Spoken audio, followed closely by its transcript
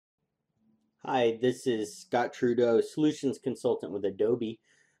Hi, this is Scott Trudeau, Solutions Consultant with Adobe.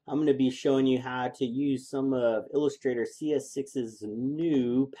 I'm going to be showing you how to use some of Illustrator CS6's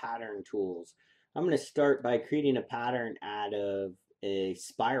new pattern tools. I'm going to start by creating a pattern out of a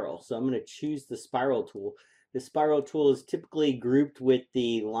spiral. So I'm going to choose the spiral tool. The spiral tool is typically grouped with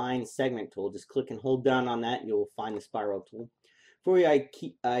the line segment tool. Just click and hold down on that and you'll find the spiral tool. Before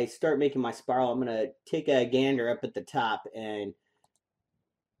I start making my spiral, I'm going to take a gander up at the top, and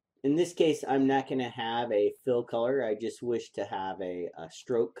in this case, I'm not going to have a fill color. I just wish to have a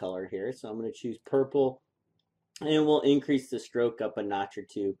stroke color here. So I'm going to choose purple, and we'll increase the stroke up a notch or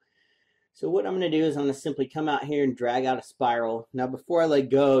two. So what I'm going to do is I'm going to simply come out here and drag out a spiral. Now before I let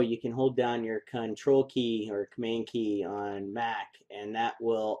go, you can hold down your control key or command key on Mac, and that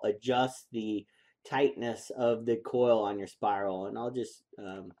will adjust the tightness of the coil on your spiral. And I'll just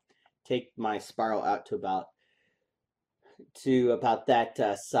take my spiral out to about that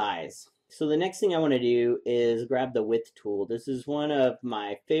size. So the next thing I want to do is grab the width tool. This is one of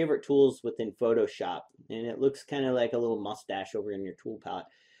my favorite tools within Photoshop, and it looks kind of like a little mustache over in your tool palette.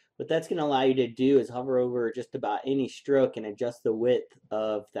 What that's going to allow you to do is hover over just about any stroke and adjust the width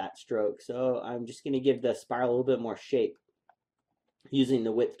of that stroke. So I'm just going to give the spiral a little bit more shape using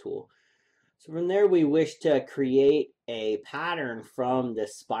the width tool. So from there, we wish to create a pattern from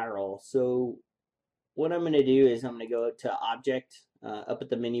this spiral. So what I'm going to do is I'm going to go to Object, up at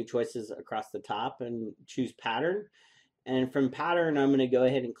the menu choices across the top, and choose Pattern. And from Pattern, I'm going to go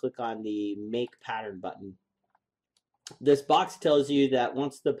ahead and click on the Make Pattern button. This box tells you that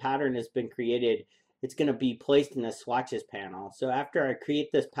once the pattern has been created, it's going to be placed in the swatches panel. So after I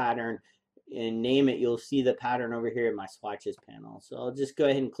create this pattern and name it, you'll see the pattern over here in my swatches panel. So I'll just go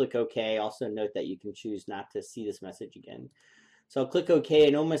ahead and click OK. Also note that you can choose not to see this message again. So I'll click OK,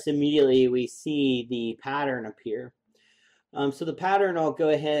 and almost immediately we see the pattern appear. So the pattern, I'll go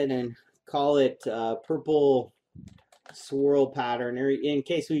ahead and call it purple swirl pattern. Or in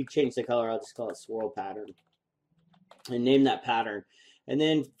case we change the color, I'll just call it swirl pattern and name that pattern. And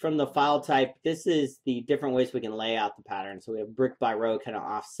then from the file type, this is the different ways we can lay out the pattern. So we have brick by row, kind of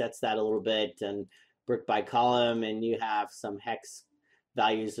offsets that a little bit, and brick by column, and you have some hex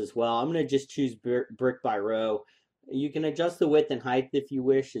values as well. I'm going to just choose brick by row. You can adjust the width and height if you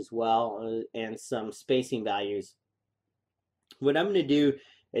wish as well, and some spacing values. What I'm going to do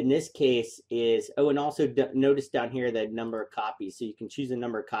in this case is, oh, and also notice down here the number of copies. So you can choose the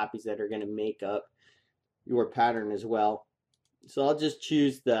number of copies that are going to make up your pattern as well. So I'll just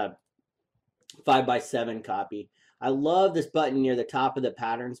choose the 5x7 copy. I love this button near the top of the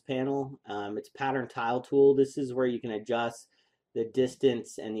patterns panel. It's pattern tile tool. This is where you can adjust the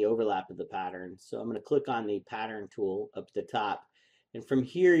distance and the overlap of the pattern. So I'm going to click on the pattern tool up at the top. And from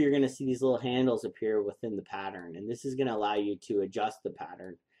here, you're going to see these little handles appear within the pattern. And this is going to allow you to adjust the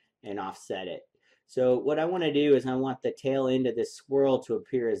pattern and offset it. So what I want to do is I want the tail end of this swirl to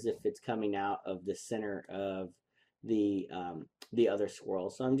appear as if it's coming out of the center of the other swirl.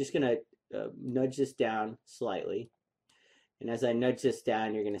 So I'm just going to nudge this down slightly. And as I nudge this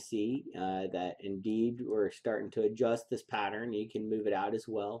down, you're going to see that indeed we're starting to adjust this pattern. You can move it out as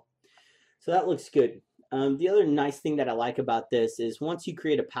well. So that looks good. The other nice thing that I like about this is once you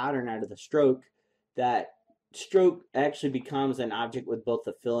create a pattern out of the stroke, that stroke actually becomes an object with both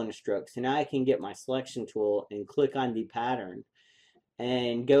a fill and a stroke. So now I can get my selection tool and click on the pattern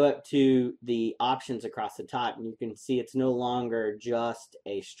and go up to the options across the top, and you can see it's no longer just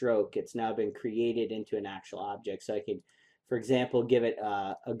a stroke. It's now been created into an actual object. So I could, for example, give it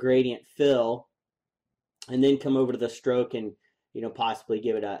a gradient fill, and then come over to the stroke and possibly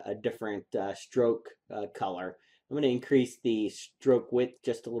give it a different stroke color. I'm going to increase the stroke width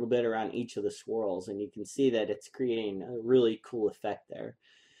just a little bit around each of the swirls, and you can see that it's creating a really cool effect there.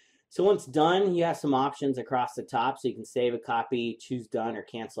 So once done, you have some options across the top, so you can save a copy, choose done, or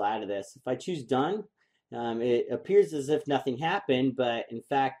cancel out of this. If I choose done, it appears as if nothing happened, but in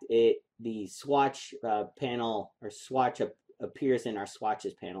fact, the swatch panel or swatch appears in our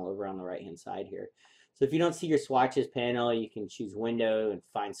swatches panel over on the right-hand side here. So if you don't see your swatches panel, you can choose window and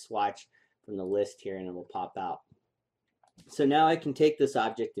find swatch from the list here, and it will pop out. So now I can take this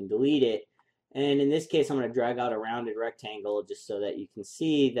object and delete it. And in this case, I'm going to drag out a rounded rectangle just so that you can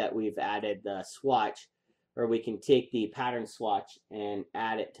see that we've added the swatch, or we can take the pattern swatch and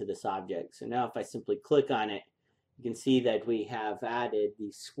add it to this object. So now if I simply click on it, you can see that we have added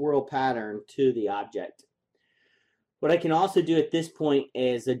the swirl pattern to the object. What I can also do at this point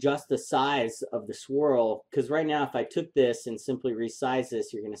is adjust the size of the swirl, because right now if I took this and simply resize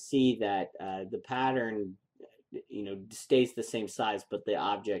this, you're going to see that the pattern stays the same size, but the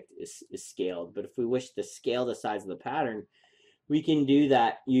object is scaled. But if we wish to scale the size of the pattern, we can do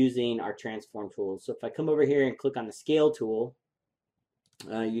that using our transform tools. So if I come over here and click on the scale tool,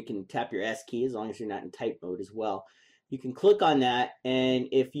 you can tap your S key as long as you're not in type mode as well. You can click on that, and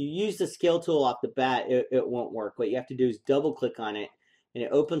if you use the scale tool off the bat, it won't work. What you have to do is double click on it, and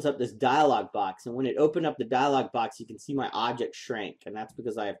it opens up this dialog box. And when it opened up the dialog box, you can see my object shrink, and that's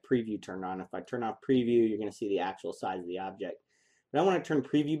because I have preview turned on. If I turn off preview, you're going to see the actual size of the object. But I want to turn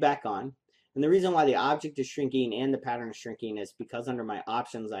preview back on. And the reason why the object is shrinking and the pattern is shrinking is because under my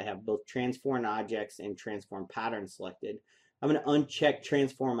options, I have both transform objects and transform pattern selected. I'm going to uncheck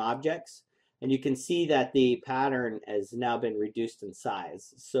transform objects, and you can see that the pattern has now been reduced in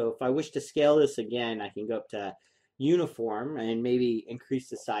size. So if I wish to scale this again, I can go up to uniform and maybe increase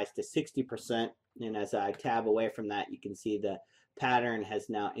the size to 60%. And as I tab away from that, you can see the pattern has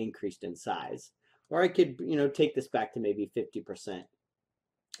now increased in size. Or I could, take this back to maybe 50%.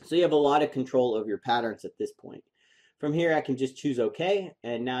 So you have a lot of control over your patterns at this point. From here, I can just choose OK,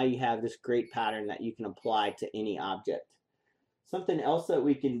 and now you have this great pattern that you can apply to any object. Something else that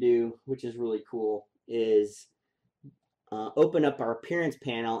we can do, which is really cool, is open up our appearance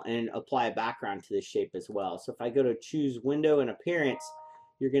panel and apply a background to this shape as well. So if I go to choose window and appearance,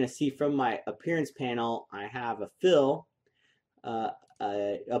 you're going to see from my appearance panel, I have a fill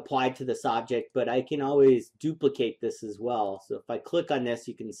applied to this object, but I can always duplicate this as well. So if I click on this,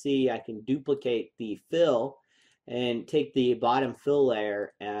 you can see I can duplicate the fill and take the bottom fill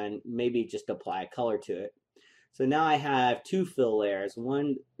layer and maybe just apply a color to it. So now I have two fill layers,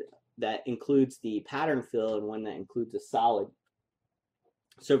 one that includes the pattern fill and one that includes a solid.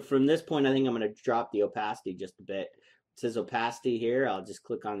 So from this point, I think I'm going to drop the opacity just a bit. It says opacity here. I'll just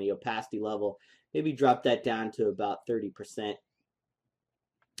click on the opacity level, maybe drop that down to about 30%.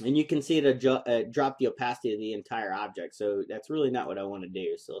 And you can see it drop the opacity of the entire object. So that's really not what I want to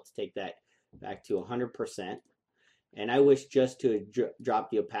do. So let's take that back to 100%. And I wish just to drop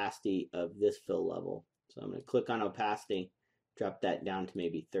the opacity of this fill level. So I'm going to click on opacity, drop that down to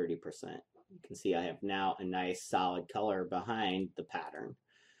maybe 30%. You can see I have now a nice solid color behind the pattern.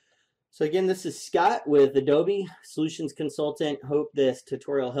 So again, this is Scott with Adobe Solutions Consultant. Hope this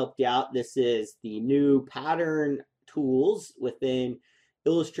tutorial helped you out. This is the new pattern tools within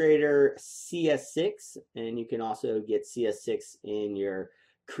Illustrator CS6, and you can also get CS6 in your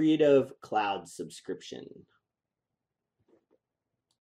Creative Cloud subscription.